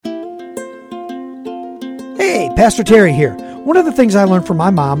Hey, Pastor Terry here. One of the things I learned from my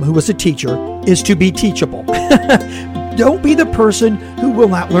mom, who was a teacher, is to be teachable. Don't be the person who will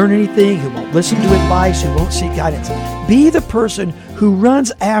not learn anything, who won't listen to advice, who won't seek guidance. Be the person who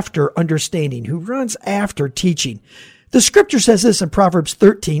runs after understanding, who runs after teaching. The scripture says this in Proverbs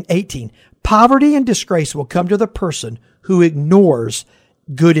 13:18. Poverty and disgrace will come to the person who ignores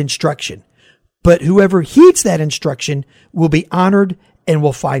good instruction. But whoever heeds that instruction will be honored and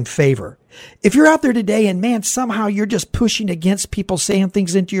will find favor. If you're out there today and man, somehow you're just pushing against people saying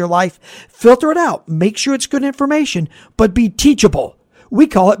things into your life, filter it out. Make sure it's good information, but be teachable. We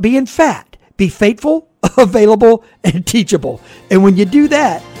call it being fat. Be faithful, available, and teachable. And when you do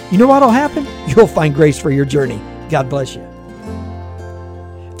that, you know what'll happen? You'll find grace for your journey. God bless you.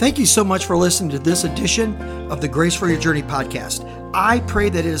 Thank you so much for listening to this edition of the Grace for Your Journey podcast. I pray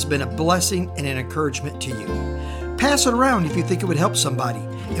that it has been a blessing and an encouragement to you. Pass it around if you think it would help somebody.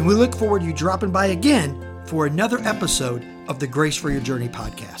 And we look forward to you dropping by again for another episode of the Grace for Your Journey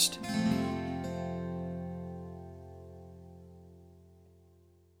podcast.